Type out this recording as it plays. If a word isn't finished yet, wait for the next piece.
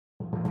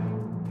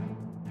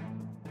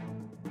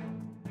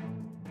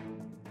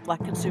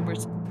Black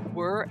consumers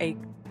were a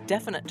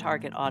definite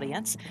target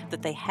audience,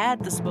 that they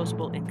had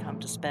disposable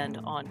income to spend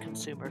on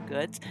consumer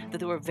goods, that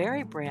they were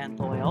very brand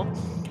loyal,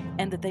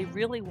 and that they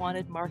really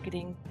wanted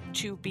marketing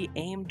to be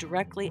aimed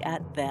directly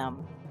at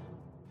them.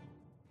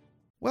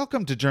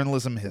 Welcome to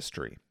Journalism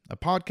History, a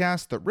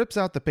podcast that rips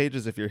out the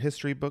pages of your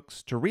history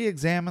books to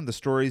re-examine the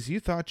stories you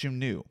thought you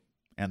knew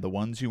and the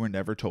ones you were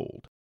never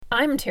told.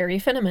 I'm Terry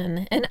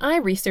Finneman, and I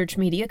research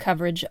media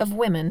coverage of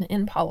women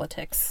in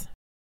politics.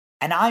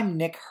 And I'm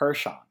Nick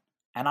Hirshon,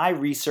 and I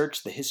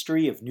research the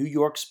history of New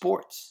York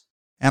sports.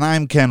 And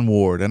I'm Ken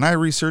Ward, and I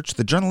research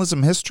the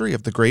journalism history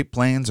of the Great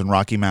Plains and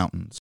Rocky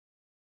Mountains.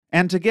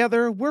 And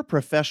together, we're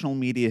professional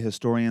media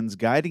historians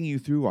guiding you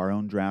through our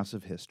own drafts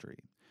of history.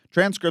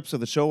 Transcripts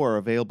of the show are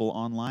available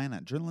online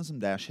at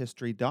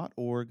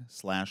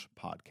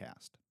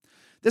journalism-history.org/podcast.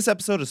 This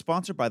episode is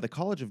sponsored by the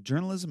College of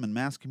Journalism and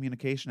Mass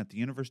Communication at the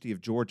University of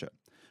Georgia.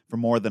 For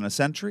more than a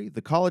century,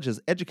 the college has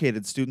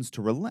educated students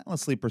to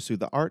relentlessly pursue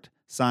the art,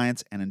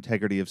 science, and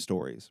integrity of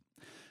stories.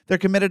 They're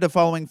committed to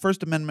following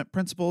First Amendment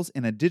principles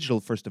in a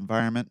digital-first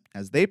environment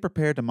as they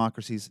prepare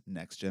democracy's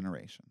next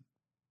generation.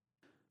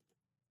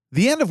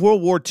 The end of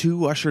World War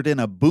II ushered in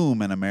a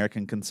boom in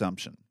American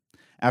consumption.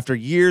 After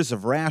years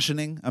of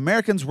rationing,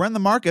 Americans were in the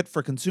market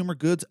for consumer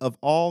goods of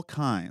all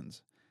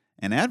kinds,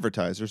 and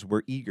advertisers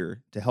were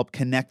eager to help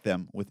connect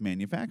them with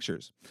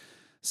manufacturers.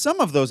 Some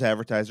of those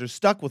advertisers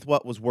stuck with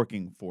what was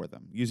working for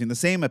them, using the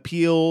same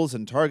appeals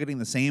and targeting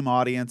the same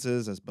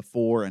audiences as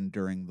before and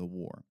during the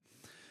war.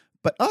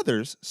 But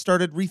others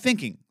started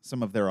rethinking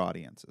some of their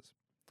audiences.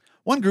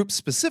 One group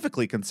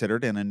specifically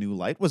considered in a new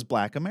light was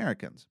Black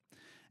Americans.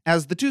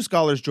 As the two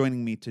scholars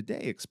joining me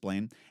today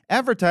explain,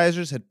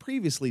 advertisers had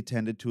previously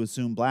tended to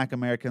assume Black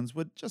Americans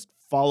would just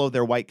follow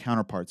their white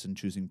counterparts in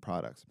choosing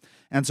products.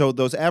 And so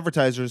those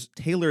advertisers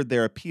tailored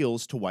their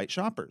appeals to white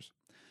shoppers.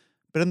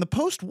 But in the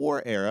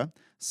post-war era,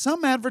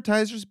 some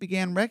advertisers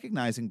began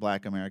recognizing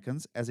Black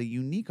Americans as a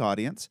unique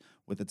audience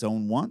with its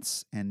own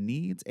wants and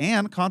needs,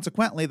 and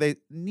consequently, they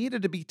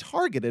needed to be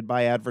targeted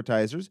by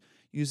advertisers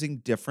using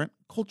different,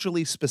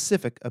 culturally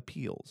specific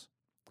appeals.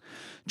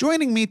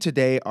 Joining me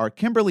today are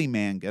Kimberly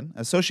Mangan,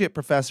 Associate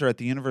Professor at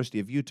the University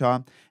of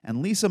Utah,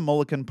 and Lisa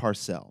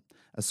Mulliken-Parcell,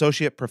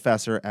 Associate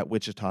Professor at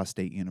Wichita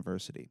State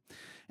University.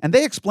 And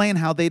they explain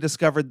how they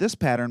discovered this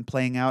pattern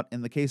playing out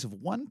in the case of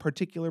one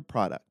particular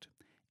product,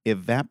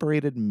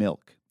 evaporated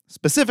milk,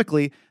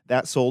 specifically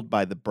that sold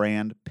by the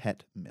brand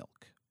Pet Milk.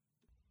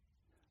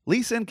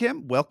 Lisa and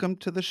Kim, welcome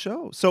to the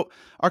show. So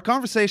our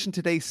conversation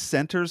today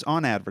centers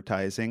on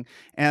advertising,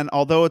 and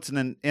although it's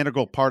an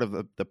integral part of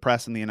the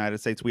press in the United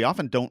States, we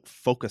often don't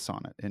focus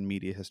on it in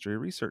media history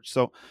research.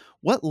 So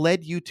what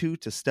led you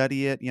to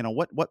study it?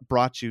 What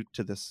brought you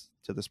to this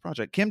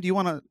project? Kim, do you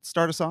want to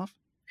start us off?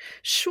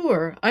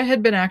 Sure. I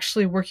had been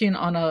actually working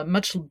on a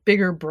much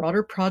bigger,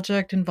 broader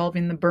project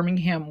involving the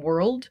Birmingham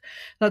World.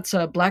 That's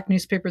a Black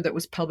newspaper that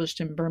was published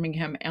in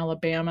Birmingham,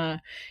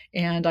 Alabama.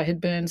 And I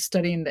had been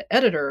studying the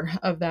editor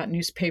of that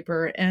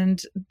newspaper.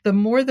 And the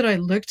more that I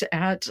looked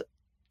at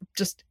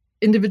just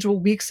individual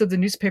weeks of the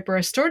newspaper,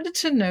 I started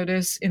to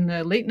notice in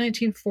the late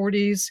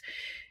 1940s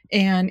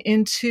and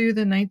into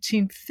the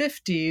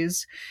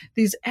 1950s,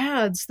 these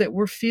ads that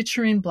were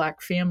featuring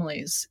Black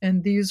families.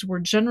 And these were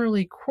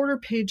generally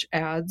quarter-page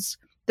ads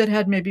that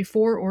had maybe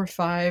 4 or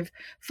 5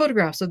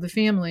 photographs of the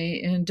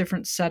family in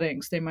different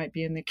settings. They might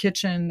be in the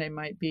kitchen, they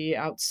might be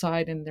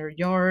outside in their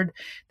yard,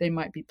 they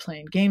might be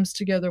playing games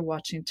together,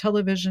 watching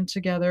television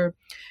together.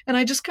 And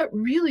I just got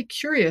really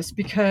curious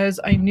because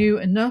I knew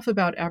enough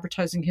about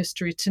advertising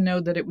history to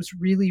know that it was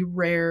really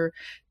rare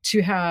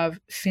to have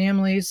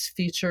families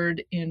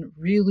featured in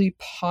really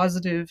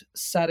positive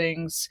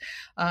settings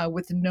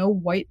with no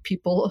white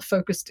people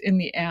focused in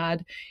the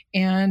ad.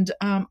 And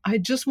I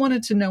just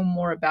wanted to know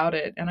more about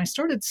it. And I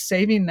started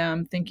saving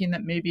them, thinking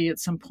that maybe at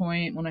some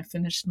point when I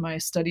finished my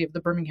study of the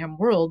Birmingham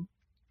World,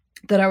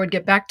 that I would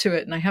get back to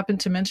it. And I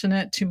happened to mention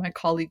it to my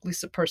colleague,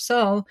 Lisa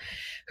Parcell,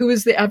 who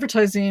is the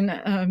advertising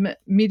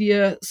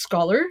media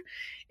scholar.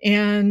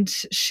 And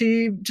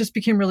she just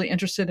became really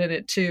interested in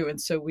it too.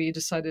 And so we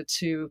decided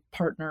to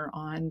partner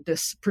on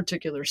this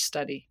particular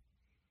study.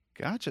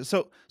 Gotcha.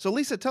 So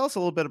Lisa, tell us a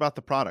little bit about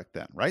the product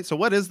then, right? So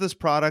what is this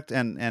product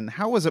and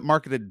how was it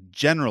marketed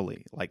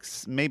generally? Like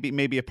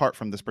maybe apart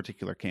from this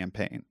particular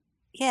campaign?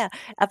 Yeah,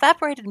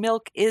 evaporated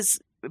milk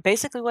is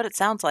basically what it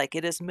sounds like.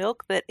 It is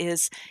milk that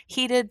is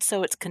heated,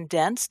 so it's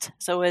condensed.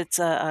 So it's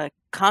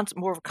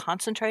more of a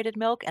concentrated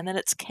milk, and then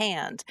it's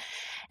canned.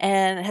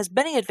 And it has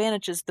many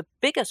advantages, the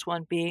biggest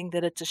one being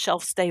that it's a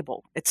shelf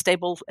stable. It's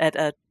stable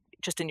at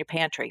just in your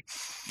pantry.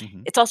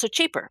 Mm-hmm. It's also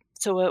cheaper.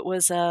 So it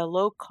was a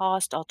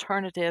low-cost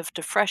alternative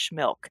to fresh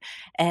milk.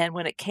 And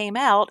when it came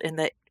out in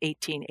the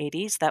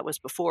 1880s, that was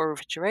before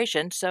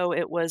refrigeration, so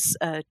it was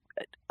a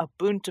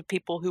boon to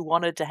people who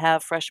wanted to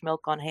have fresh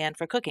milk on hand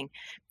for cooking.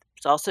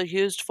 It's also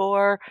used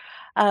for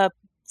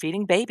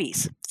feeding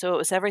babies. So it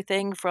was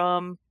everything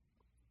from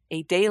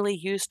a daily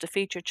use to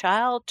feed your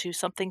child to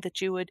something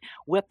that you would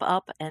whip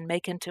up and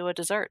make into a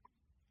dessert.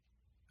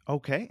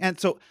 Okay. And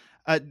so,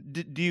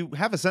 do you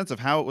have a sense of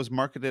how it was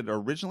marketed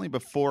originally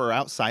before or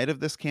outside of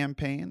this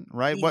campaign?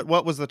 Right. The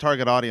What was the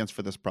target audience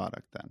for this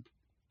product then?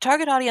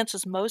 target audience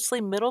was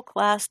mostly middle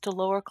class to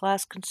lower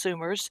class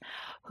consumers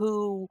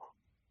who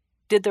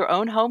did their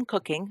own home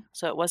cooking,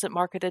 so it wasn't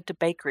marketed to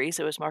bakeries,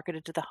 it was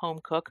marketed to the home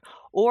cook,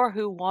 or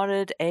who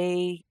wanted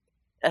a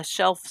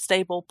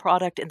shelf-stable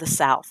product in the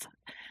South.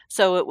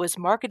 So it was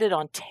marketed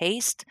on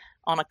taste,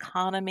 on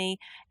economy,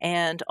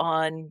 and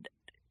on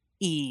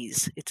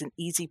ease. It's an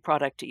easy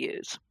product to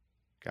use.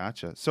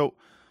 Gotcha. So,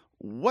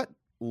 what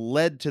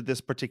led to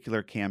this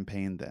particular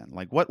campaign then?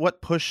 Like,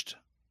 what pushed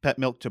Pet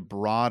Milk to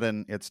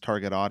broaden its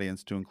target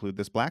audience to include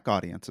this Black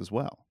audience as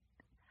well?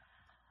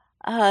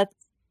 Uh,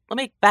 Let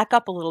me back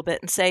up a little bit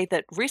and say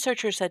that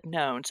researchers had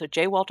known. So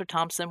J. Walter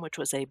Thompson, which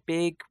was a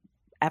big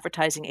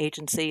advertising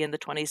agency in the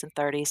 20s and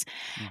 30s,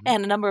 Hmm.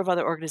 and a number of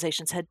other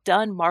organizations had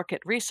done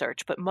market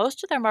research, but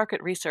most of their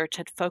market research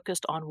had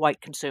focused on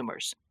white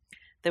consumers.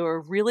 They were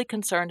really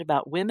concerned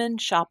about women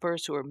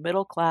shoppers who were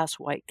middle class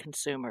white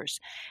consumers.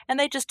 And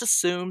they just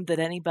assumed that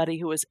anybody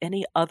who was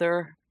any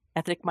other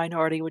ethnic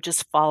minority would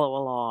just follow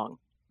along.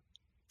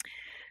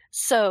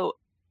 So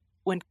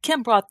when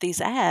Kim brought these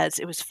ads,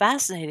 it was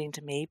fascinating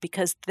to me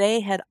because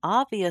they had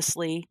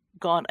obviously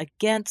gone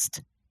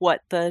against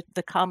what the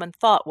common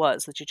thought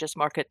was, that you just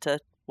market to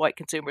white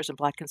consumers and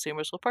black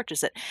consumers will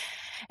purchase it.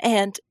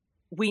 And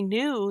we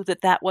knew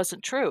that that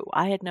wasn't true.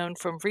 I had known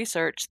from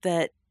research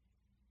that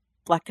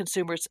black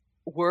consumers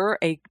were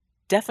a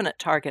definite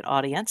target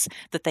audience,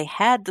 that they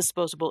had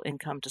disposable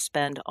income to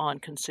spend on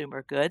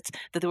consumer goods,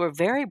 that they were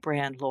very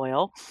brand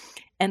loyal,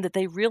 and that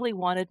they really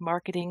wanted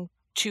marketing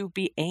to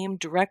be aimed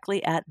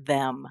directly at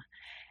them.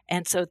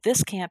 And so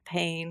this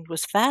campaign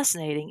was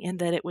fascinating in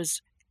that it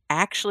was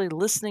actually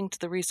listening to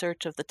the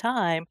research of the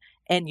time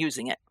and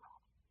using it.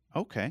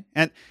 Okay.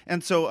 And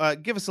so,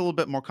 give us a little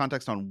bit more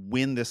context on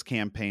when this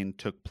campaign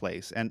took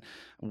place and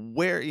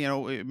where,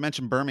 you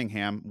mentioned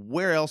Birmingham.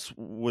 Where else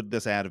would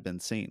this ad have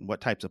been seen?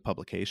 What types of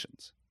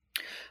publications?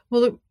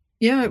 Well,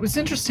 yeah, it was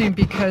interesting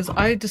because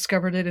I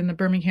discovered it in the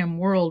Birmingham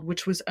World,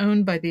 which was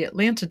owned by the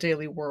Atlanta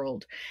Daily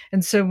World.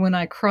 And so when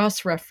I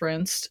cross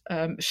referenced,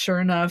 sure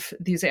enough,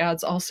 these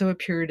ads also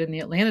appeared in the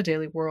Atlanta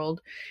Daily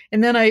World.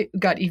 And then I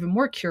got even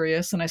more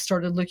curious and I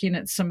started looking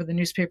at some of the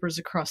newspapers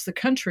across the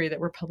country that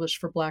were published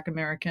for Black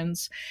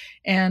Americans.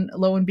 And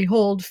lo and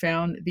behold,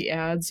 found the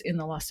ads in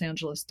the Los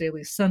Angeles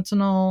Daily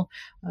Sentinel,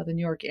 the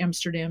New York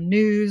Amsterdam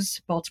News,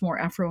 Baltimore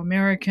Afro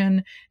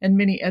American, and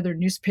many other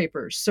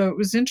newspapers. So it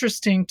was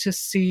interesting to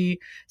see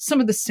some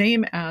of the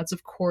same ads,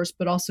 of course,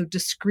 but also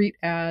discrete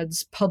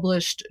ads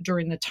published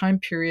during the time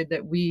period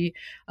that we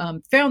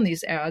found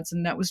these ads.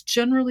 And that was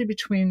generally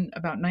between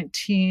about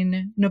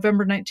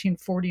November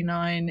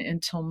 1949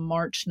 until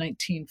March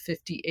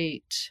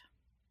 1958.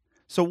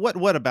 So,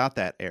 what about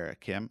that era,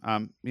 Kim?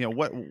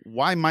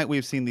 Why might we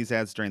have seen these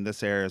ads during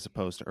this era as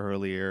opposed to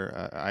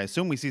earlier? I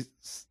assume we see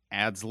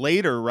ads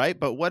later, right?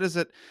 But what is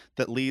it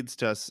that leads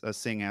to us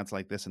seeing ads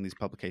like this in these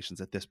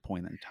publications at this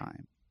point in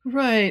time?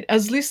 Right.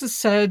 As Lisa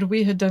said,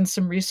 we had done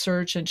some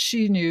research and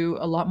she knew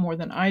a lot more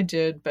than I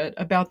did, but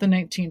about the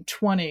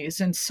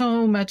 1920s and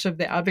so much of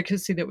the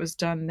advocacy that was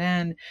done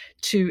then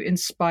to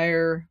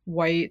inspire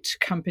white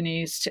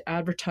companies to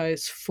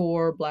advertise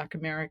for Black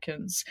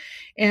Americans.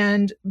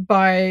 And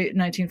by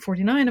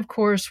 1949, of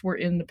course, we're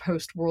in the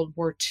post-World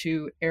War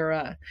II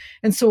era.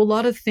 And so a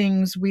lot of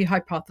things we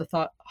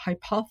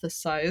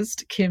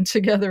hypothesized came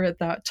together at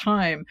that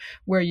time,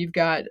 where you've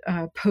got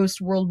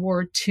post-World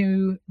War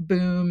II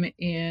boom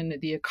in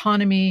the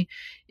economy,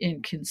 in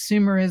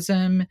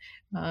consumerism,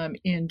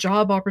 in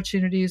job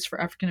opportunities for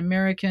African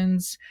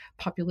Americans,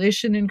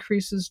 population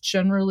increases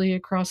generally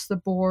across the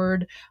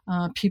board,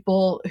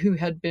 people who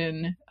had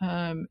been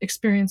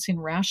experiencing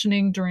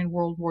rationing during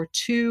World War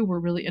II were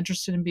really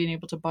interested in being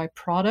able to buy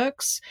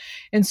products.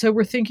 And so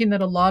we're thinking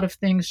that a lot of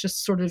things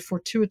just sort of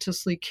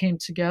fortuitously came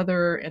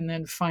together. And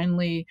then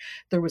finally,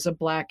 there was a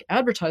Black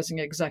advertising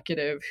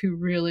executive who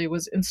really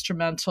was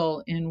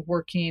instrumental in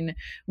working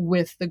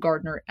with the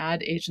Gardner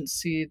ad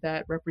agency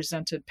that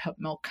represented Pet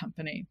Milk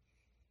Company.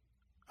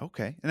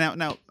 Okay.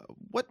 Now,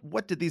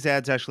 what did these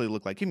ads actually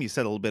look like? Kim, you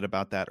said a little bit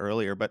about that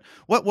earlier, but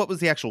what was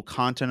the actual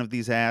content of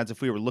these ads?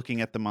 If we were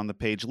looking at them on the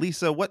page,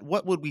 Lisa, what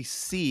would we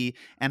see,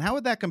 and how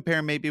would that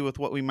compare maybe with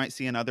what we might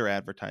see in other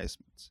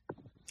advertisements?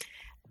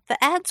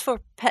 The ads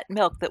for pet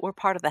milk that were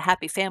part of the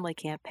Happy Family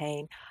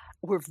campaign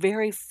were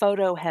very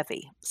photo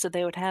heavy. So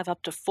they would have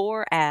up to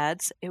 4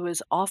 ads. It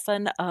was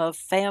often of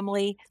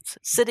family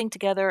sitting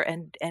together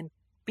and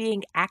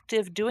being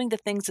active, doing the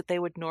things that they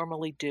would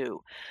normally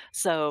do.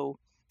 So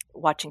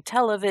watching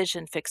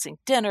television, fixing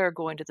dinner,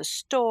 going to the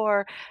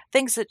store,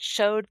 things that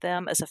showed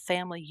them as a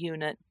family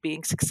unit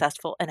being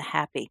successful and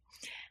happy.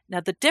 Now,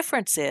 the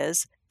difference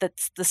is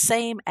that the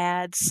same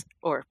ads,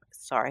 or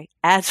sorry,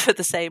 ads for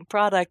the same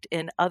product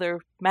in other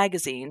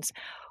magazines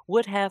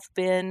would have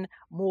been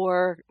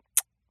more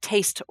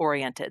taste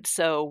oriented.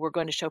 So we're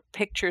going to show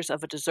pictures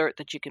of a dessert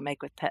that you can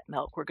make with pet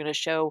milk. We're going to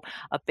show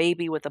a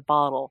baby with a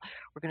bottle.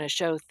 We're going to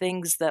show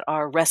things that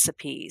are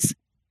recipes.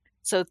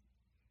 So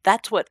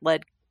that's what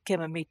led Kim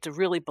and me to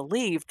really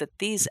believe that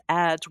these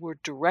ads were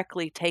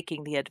directly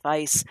taking the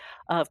advice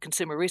of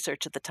consumer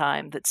research at the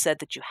time that said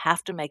that you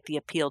have to make the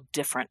appeal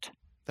different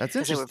That's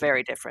because they were interesting.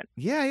 very different.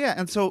 Yeah, yeah.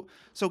 And so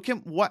Kim,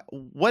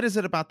 what is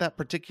it about that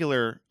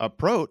particular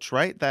approach,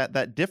 right?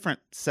 That different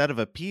set of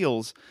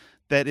appeals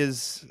that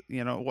is,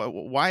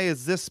 why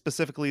is this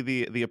specifically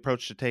the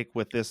approach to take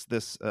with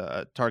this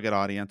target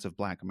audience of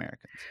Black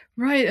Americans?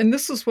 Right. And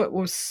this is what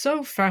was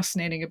so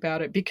fascinating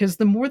about it, because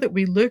the more that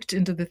we looked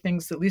into the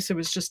things that Lisa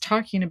was just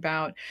talking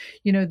about,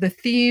 the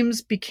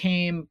themes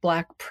became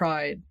Black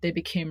pride, they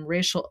became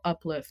racial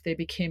uplift, they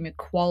became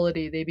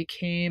equality, they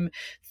became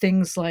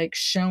things like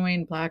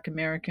showing Black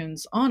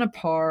Americans on a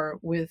par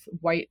with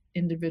white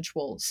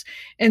individuals.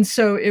 And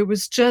so it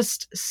was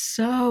just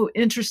so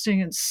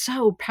interesting and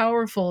so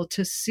powerful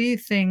to see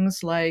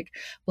things like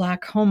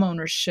Black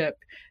homeownership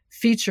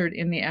featured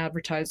in the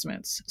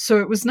advertisements. So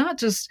it was not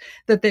just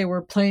that they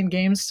were playing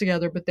games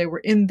together, but they were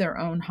in their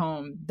own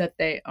home that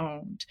they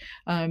owned.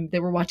 They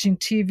were watching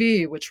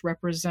TV, which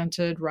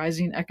represented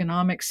rising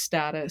economic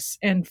status.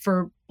 And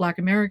for Black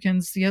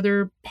Americans, the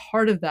other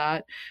part of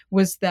that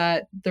was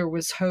that there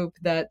was hope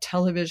that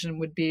television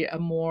would be a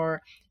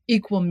more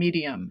equal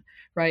medium,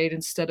 right?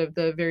 Instead of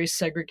the very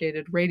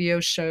segregated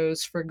radio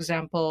shows, for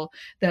example,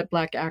 that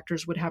Black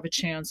actors would have a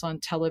chance on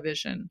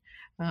television.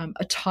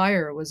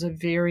 Attire was a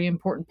very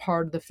important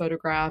part of the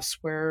photographs,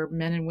 where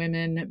men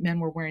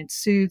were wearing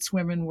suits,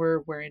 women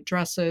were wearing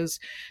dresses,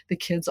 the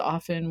kids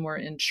often were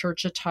in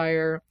church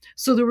attire.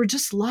 So there were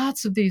just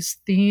lots of these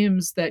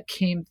themes that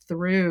came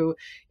through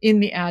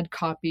in the ad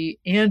copy,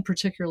 and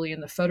particularly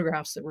in the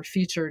photographs that were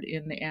featured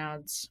in the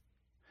ads.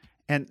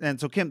 And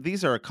so, Kim,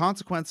 these are a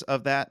consequence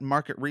of that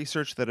market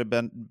research that had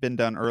been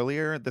done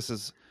earlier.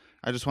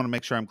 I just want to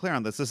make sure I'm clear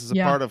on this. This is a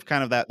part of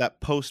kind of that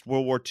post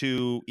World War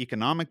II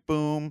economic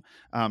boom,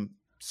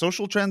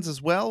 social trends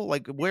as well.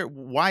 Like,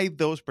 why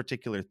those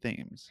particular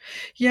themes?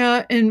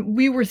 Yeah, and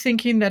we were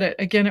thinking that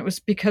it was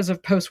because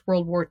of post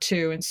World War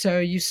II, and so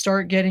you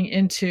start getting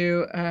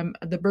into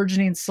the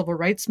burgeoning civil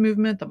rights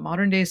movement, the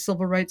modern day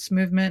civil rights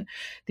movement,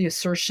 the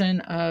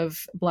assertion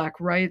of Black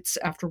rights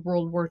after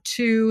World War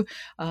II,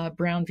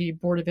 Brown v.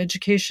 Board of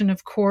Education,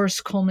 of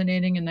course,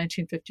 culminating in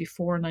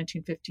 1954 and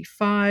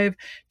 1955,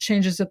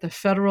 changes at the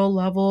federal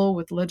level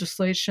with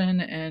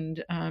legislation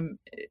and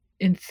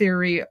in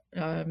theory,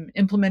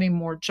 implementing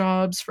more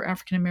jobs for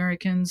African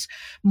Americans,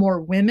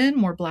 more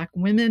Black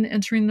women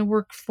entering the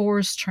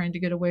workforce, trying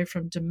to get away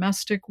from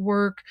domestic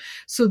work.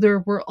 So there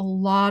were a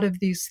lot of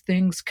these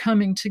things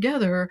coming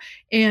together.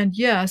 And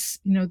yes,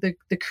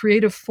 the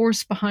creative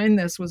force behind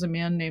this was a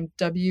man named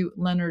W.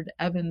 Leonard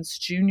Evans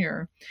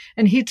Jr.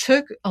 And he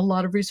took a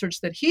lot of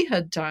research that he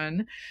had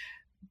done,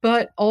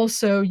 but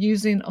also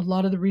using a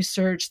lot of the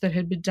research that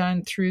had been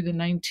done through the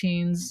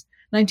 1920s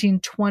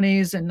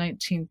and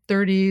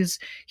 1930s.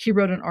 He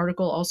wrote an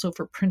article also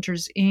for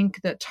Printers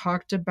Inc. that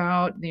talked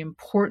about the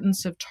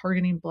importance of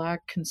targeting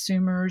Black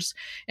consumers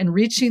and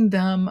reaching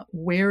them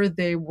where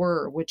they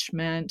were, which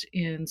meant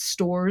in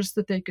stores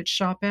that they could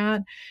shop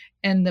at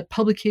and the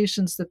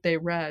publications that they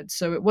read.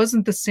 So it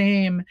wasn't the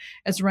same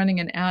as running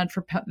an ad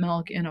for Pet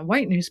Milk in a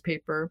white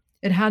newspaper.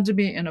 It had to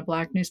be in a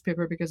Black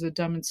newspaper because it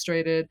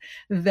demonstrated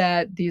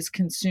that these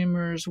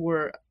consumers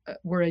were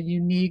a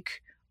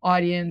unique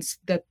audience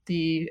that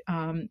the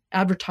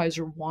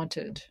advertiser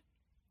wanted.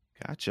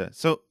 Gotcha.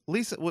 So,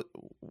 Lisa,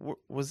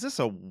 was this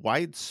a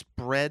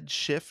widespread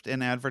shift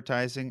in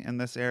advertising in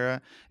this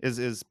era?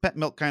 Is Pet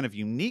Milk kind of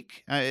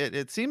unique?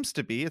 It seems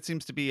to be. It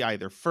seems to be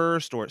either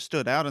first or it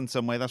stood out in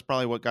some way. That's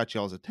probably what got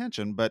y'all's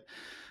attention. But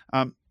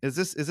is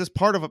this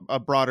part of a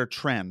broader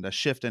trend, a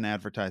shift in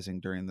advertising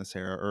during this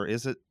era, or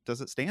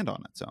does it stand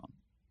on its own?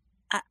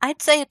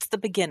 I'd say it's the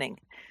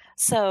beginning.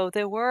 So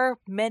there were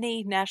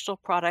many national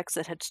products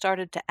that had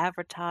started to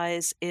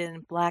advertise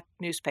in Black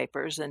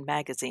newspapers and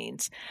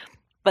magazines,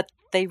 but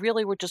they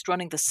really were just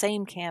running the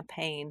same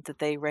campaign that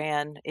they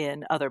ran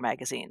in other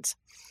magazines.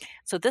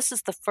 So this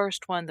is the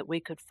first one that we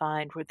could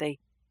find where they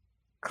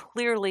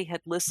clearly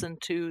had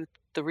listened to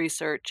the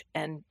research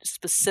and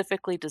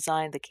specifically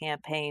designed the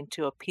campaign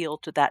to appeal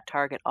to that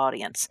target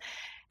audience.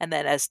 And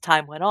then as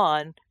time went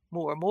on,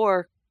 more and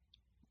more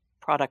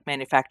product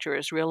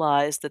manufacturers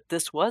realized that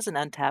this was an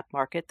untapped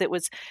market that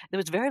was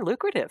very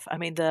lucrative. I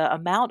mean, the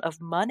amount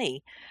of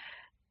money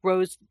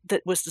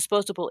that was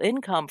disposable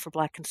income for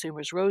Black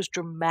consumers rose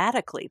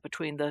dramatically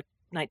between the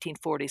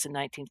 1940s and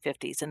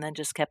 1950s, and then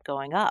just kept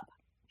going up.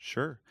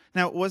 Sure.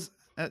 Now,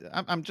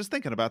 I'm just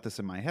thinking about this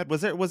in my head.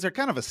 Was there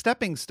kind of a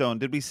stepping stone?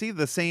 Did we see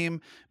the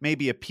same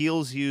maybe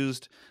appeals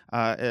used?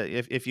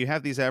 If you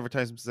have these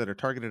advertisements that are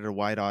targeted at a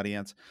wide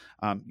audience,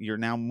 you're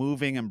now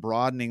moving and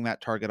broadening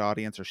that target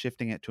audience or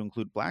shifting it to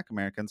include Black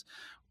Americans.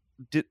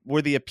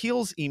 Were the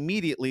appeals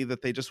immediately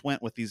that they just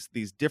went with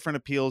these different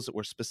appeals that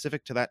were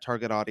specific to that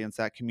target audience,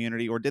 that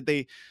community, or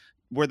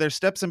were there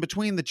steps in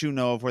between that you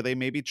know of where they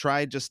maybe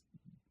tried just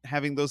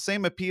having those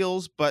same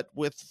appeals, but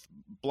with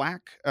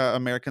Black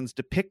Americans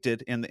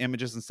depicted in the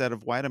images instead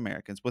of white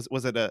Americans?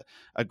 Was it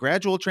a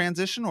gradual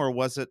transition, or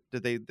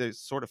did they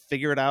sort of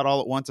figure it out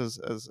all at once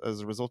as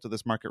a result of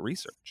this market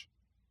research?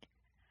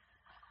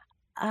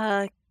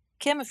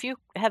 Kim, if you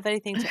have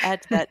anything to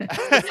add to that,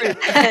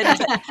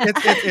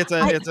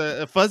 It's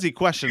a fuzzy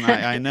question,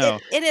 I know.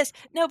 It is.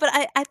 No, but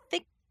I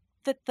think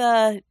that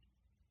the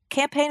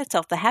campaign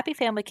itself, the Happy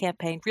Family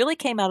campaign, really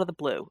came out of the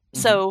blue. Mm-hmm.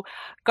 So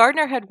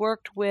Gardner had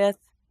worked with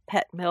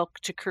Pet Milk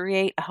to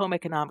create a home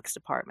economics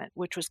department,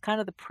 which was kind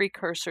of the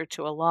precursor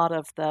to a lot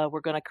of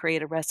we're going to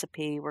create a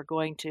recipe, we're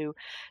going to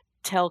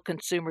tell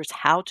consumers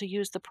how to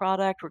use the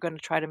product, we're going to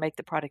try to make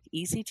the product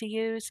easy to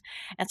use.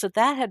 And so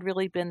that had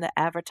really been the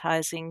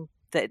advertising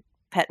that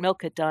Pet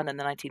Milk had done in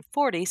the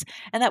 1940s,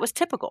 and that was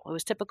typical. It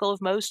was typical of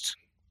most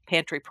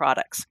pantry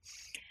products.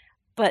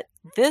 But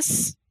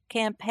this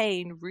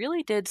campaign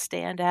really did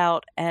stand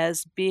out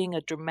as being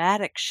a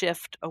dramatic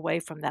shift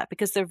away from that,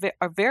 because there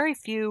are very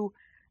few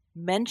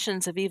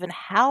mentions of even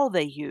how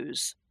they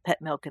use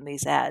pet milk in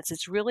these ads.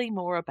 It's really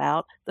more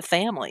about the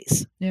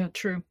families. Yeah,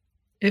 true.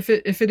 If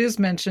it is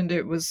mentioned,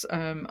 it was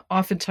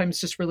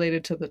oftentimes just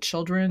related to the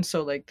children.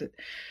 So like the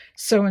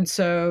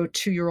so-and-so,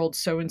 2-year-old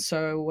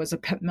so-and-so was a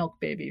pet milk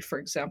baby, for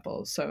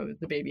example. So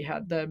the baby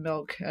had the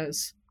milk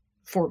as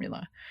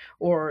formula,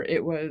 or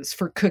it was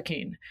for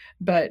cooking.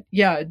 But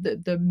yeah,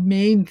 the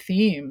main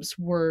themes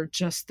were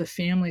just the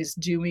families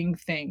doing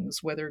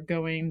things, whether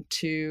going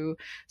to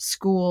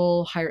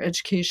school, higher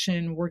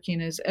education,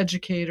 working as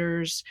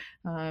educators,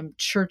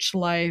 church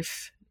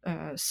life,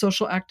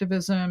 social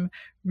activism.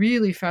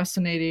 Really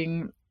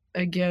fascinating.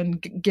 Again,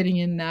 getting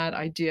in that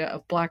idea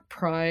of Black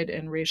pride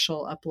and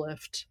racial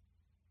uplift.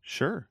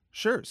 Sure.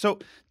 So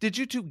did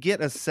you two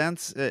get a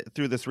sense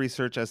through this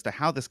research as to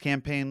how this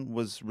campaign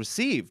was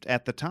received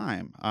at the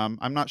time?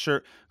 I'm not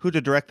sure who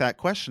to direct that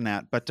question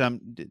at, but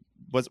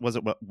was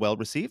it well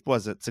received?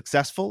 Was it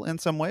successful in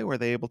some way? Were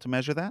they able to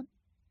measure that?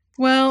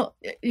 Well,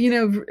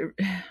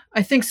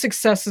 I think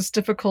success is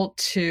difficult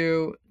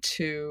to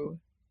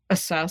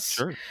assess.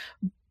 Sure.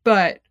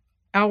 But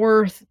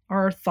our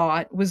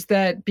thought was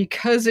that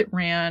because it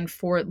ran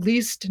for at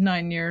least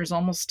 9 years,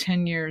 almost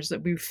 10 years,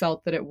 that we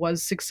felt that it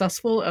was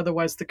successful.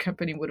 Otherwise, the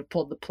company would have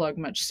pulled the plug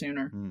much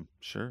sooner.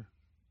 Sure.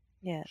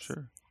 Yes.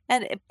 Sure.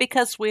 And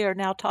because we are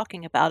now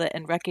talking about it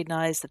and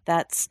recognize that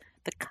that's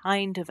the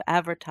kind of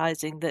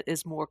advertising that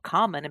is more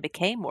common and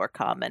became more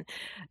common.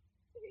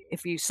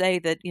 If you say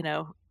that,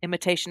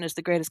 imitation is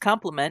the greatest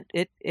compliment,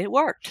 it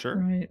worked.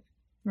 Sure.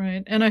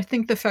 Right. And I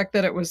think the fact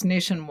that it was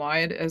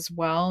nationwide as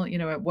well,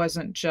 it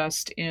wasn't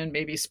just in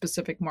maybe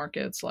specific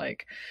markets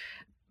like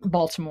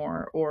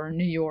Baltimore or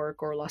New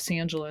York or Los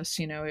Angeles.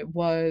 It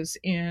was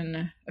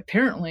in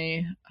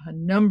apparently a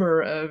number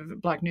of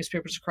Black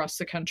newspapers across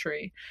the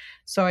country.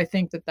 So I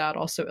think that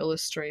also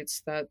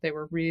illustrates that they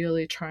were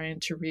really trying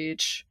to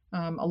reach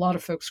a lot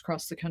of folks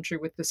across the country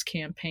with this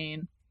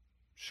campaign.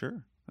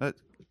 Sure.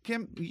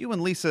 Kim, you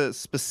and Lisa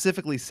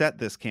specifically set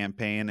this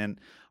campaign in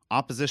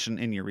opposition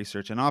in your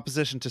research, in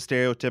opposition to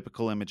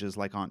stereotypical images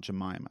like Aunt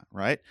Jemima,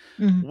 right?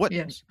 Mm-hmm.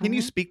 Yes. Can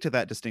you speak to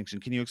that distinction?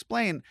 Can you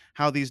explain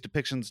how these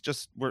depictions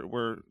just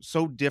were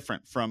so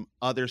different from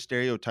other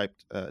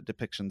stereotyped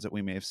depictions that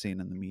we may have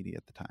seen in the media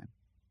at the time?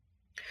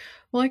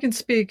 Well, I can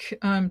speak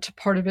to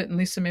part of it, and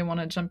Lisa may want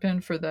to jump in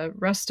for the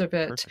rest of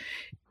it.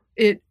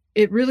 Perfect.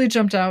 It really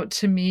jumped out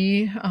to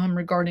me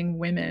regarding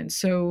women.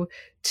 So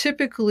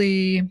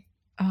typically,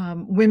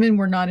 women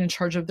were not in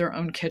charge of their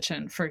own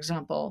kitchen, for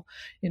example.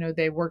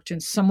 They worked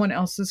in someone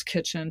else's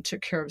kitchen,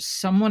 took care of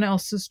someone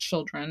else's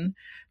children,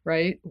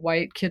 right?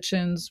 White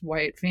kitchens,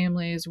 white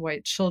families,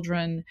 white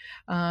children.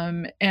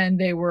 And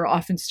they were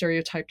often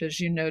stereotyped, as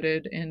you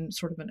noted, in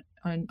sort of an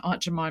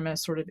Aunt Jemima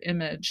sort of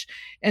image.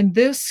 And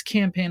this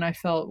campaign, I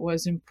felt,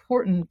 was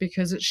important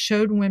because it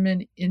showed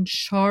women in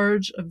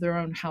charge of their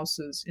own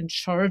houses, in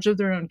charge of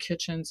their own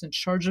kitchens, in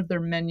charge of their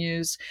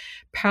menus,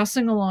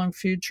 passing along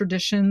food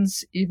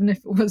traditions, even if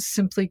it was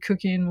simply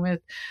cooking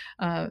with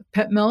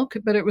pet milk,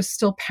 but it was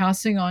still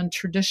passing on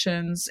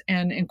traditions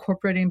and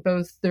incorporating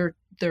both their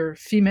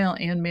female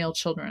and male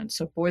children.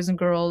 So boys and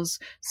girls,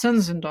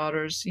 sons and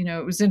daughters.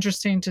 It was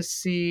interesting to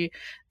see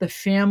the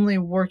family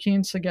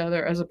working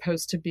together as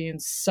opposed to being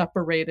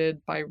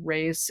separated by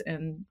race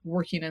and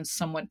working in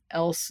someone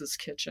else's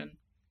kitchen.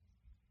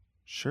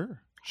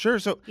 Sure.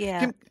 So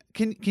yeah.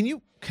 Can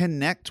you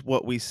connect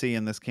what we see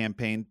in this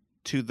campaign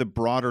to the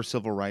broader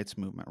civil rights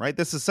movement, right?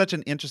 This is such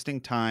an interesting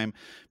time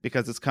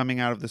because it's coming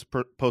out of this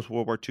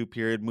post-World War II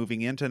period,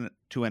 moving into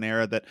an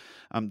era that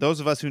those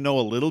of us who know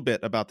a little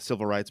bit about the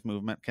civil rights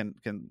movement can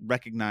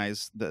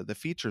recognize the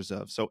features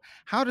of. So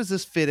how does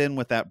this fit in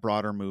with that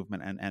broader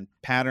movement and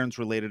patterns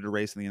related to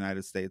race in the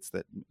United States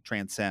that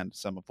transcend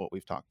some of what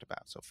we've talked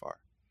about so far?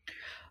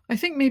 I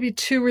think maybe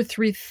 2 or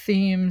 3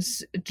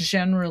 themes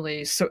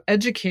generally. So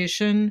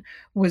education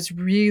was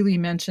really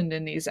mentioned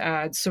in these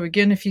ads. So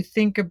again, if you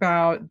think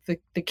about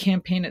the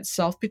campaign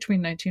itself between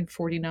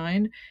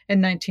 1949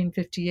 and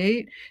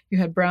 1958, you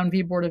had Brown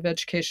v. Board of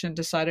Education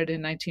decided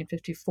in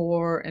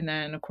 1954, and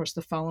then of course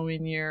the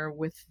following year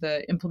with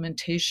the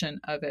implementation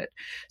of it.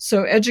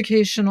 So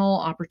educational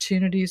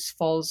opportunities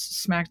falls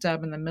smack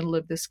dab in the middle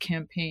of this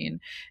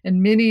campaign.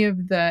 And many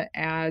of the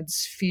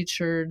ads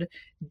featured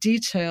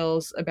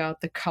details about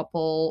the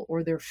couple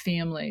or their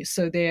family.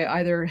 So they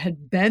either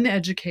had been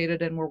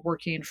educated and were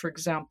working, for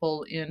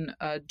example, in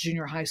a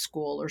junior high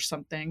school or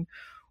something,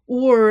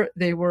 or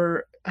they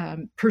were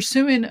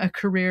pursuing a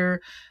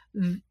career,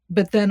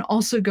 but then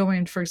also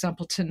going, for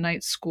example, to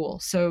night school.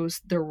 So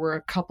there were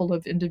a couple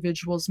of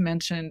individuals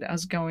mentioned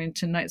as going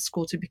to night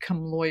school to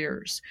become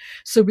lawyers.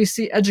 So we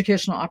see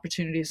educational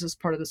opportunities as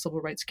part of the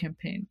civil rights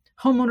campaign.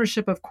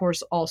 Homeownership, of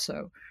course,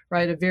 also,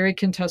 right? A very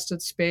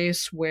contested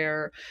space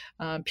where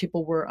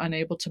people were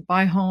unable to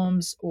buy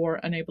homes or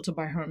unable to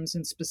buy homes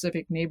in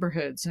specific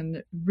neighborhoods. And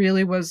it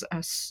really was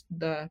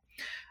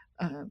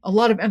a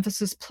lot of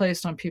emphasis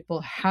placed on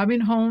people having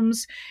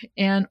homes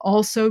and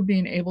also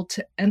being able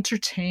to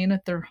entertain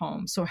at their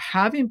home. So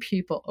having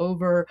people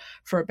over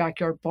for a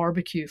backyard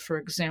barbecue, for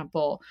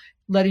example,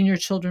 letting your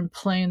children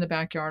play in the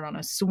backyard on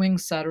a swing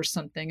set or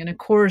something. And of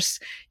course,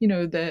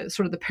 the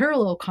sort of the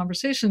parallel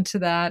conversation to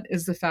that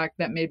is the fact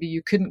that maybe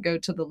you couldn't go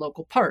to the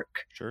local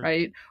park, Sure.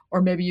 right?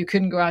 Or maybe you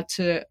couldn't go out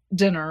to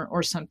dinner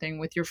or something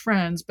with your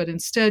friends, but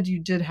instead you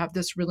did have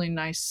this really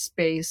nice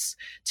space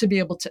to be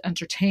able to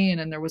entertain.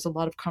 And there was a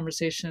lot of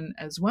conversation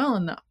as well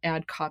in the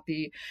ad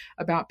copy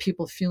about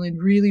people feeling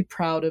really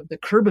proud of the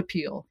curb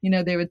appeal.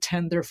 They would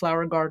tend their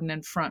flower garden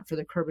in front for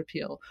the curb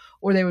appeal,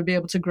 or they would be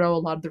able to grow a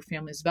lot of their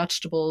family's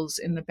vegetables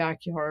in the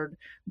backyard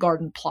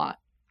garden plot.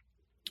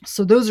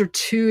 So those are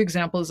 2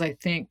 examples, I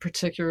think,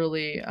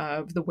 particularly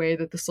of the way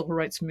that the civil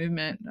rights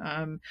movement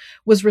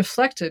was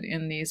reflected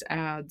in these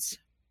ads.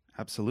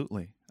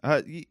 Absolutely.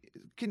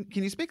 Can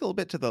you speak a little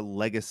bit to the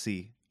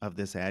legacy of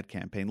this ad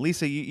campaign?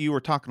 Lisa, you were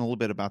talking a little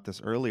bit about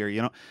this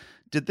earlier.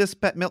 Did this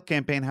pet milk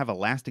campaign have a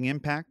lasting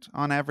impact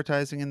on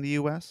advertising in the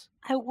U.S.?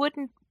 I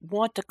wouldn't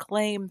want to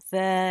claim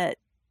that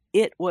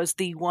it was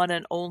the one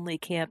and only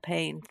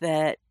campaign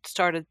that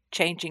started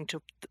changing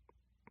to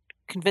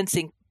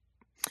convincing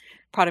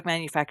product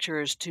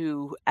manufacturers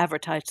to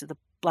advertise to the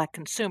Black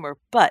consumer,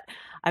 but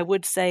I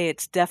would say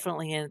it's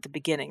definitely in at the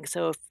beginning.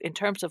 So in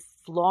terms of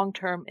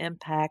long-term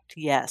impact,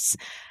 yes.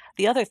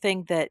 The other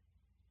thing that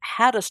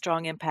had a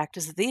strong impact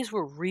is that these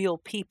were real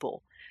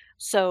people.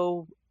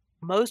 So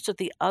most of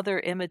the other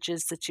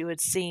images that you had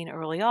seen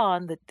early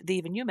on, that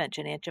even you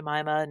mentioned, Aunt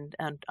Jemima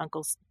and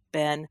Uncle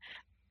Ben,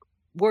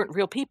 weren't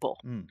real people.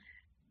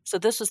 So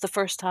this was the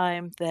first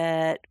time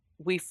that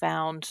we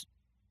found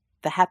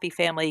the happy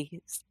family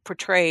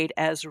portrayed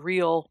as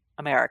real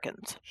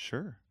Americans.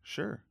 Sure.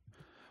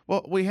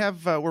 Well,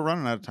 we're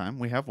running out of time.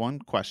 We have one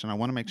question. I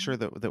want to make sure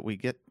that we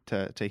get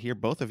to hear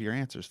both of your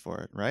answers for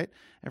it, right?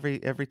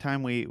 Every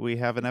time we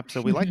have an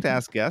episode, we like to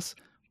ask guests,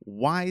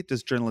 why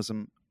does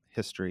journalism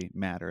history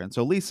matter? And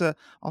so, Lisa,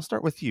 I'll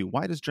start with you.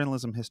 Why does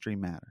journalism history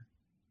matter?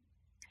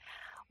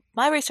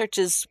 My research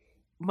is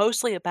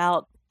mostly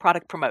about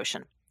product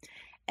promotion.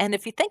 And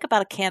if you think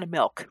about a can of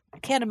milk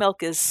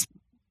is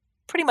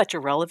pretty much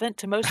irrelevant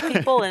to most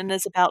people and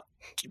is about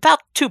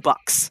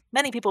 $2.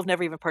 Many people have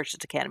never even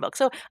purchased a can of milk.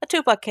 So a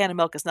 $2 can of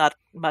milk is not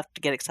much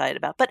to get excited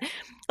about. But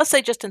let's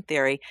say, just in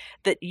theory,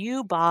 that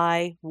you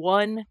buy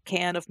 1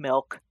 can of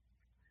milk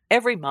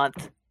every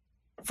month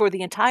for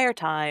the entire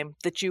time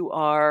that you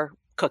are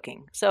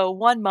cooking. So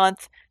 1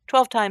 month,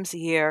 12 times a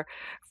year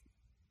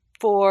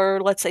for,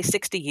 let's say,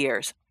 60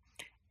 years.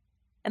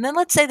 And then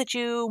let's say that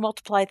you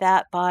multiply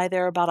that by,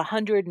 there are about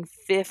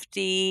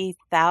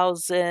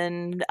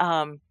 150,000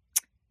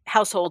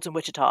 households in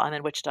Wichita. I'm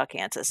in Wichita,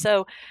 Kansas.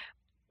 So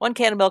 1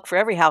 can of milk for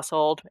every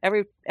household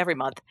every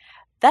month.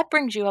 That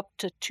brings you up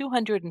to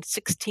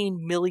 $216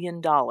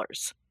 million.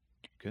 Goodness.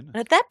 And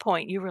at that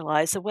point, you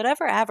realize that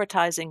whatever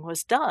advertising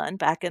was done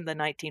back in the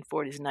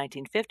 1940s and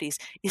 1950s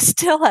is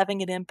still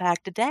having an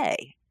impact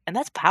today. And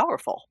that's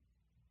powerful.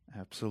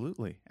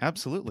 Absolutely.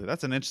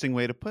 That's an interesting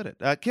way to put it.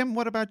 Kim,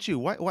 what about you?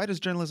 Why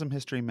does journalism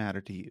history matter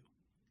to you?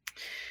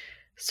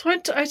 So I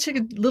take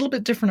a little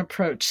bit different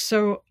approach.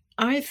 So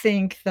I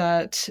think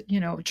that,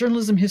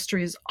 journalism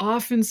history is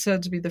often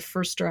said to be the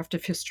first draft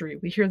of history.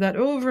 We hear that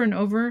over and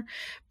over,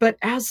 but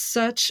as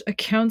such,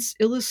 accounts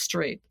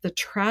illustrate the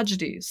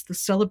tragedies, the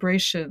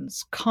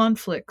celebrations,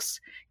 conflicts,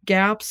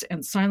 gaps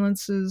and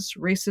silences,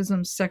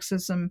 racism,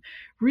 sexism,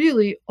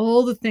 really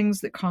all the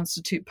things that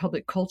constitute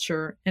public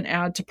culture and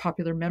add to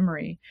popular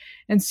memory.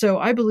 And so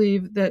I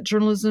believe that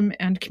journalism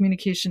and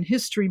communication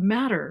history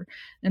matter,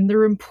 and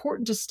they're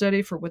important to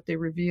study for what they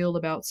reveal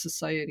about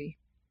society.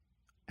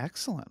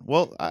 Excellent.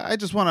 Well, I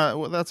just want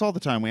to, that's all the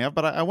time we have,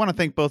 but I want to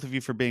thank both of you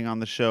for being on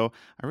the show.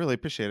 I really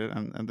appreciate it.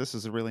 And this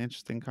is a really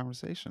interesting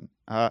conversation.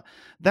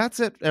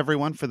 That's it,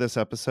 everyone, for this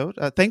episode.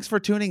 Thanks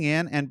for tuning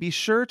in, and be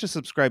sure to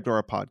subscribe to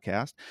our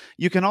podcast.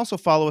 You can also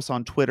follow us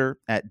on Twitter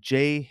at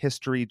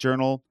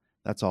JHistoryJournal.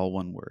 That's all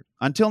one word.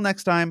 Until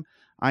next time,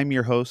 I'm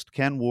your host,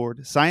 Ken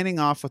Ward, signing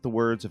off with the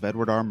words of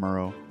Edward R.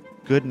 Murrow.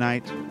 Good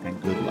night and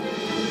good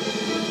luck.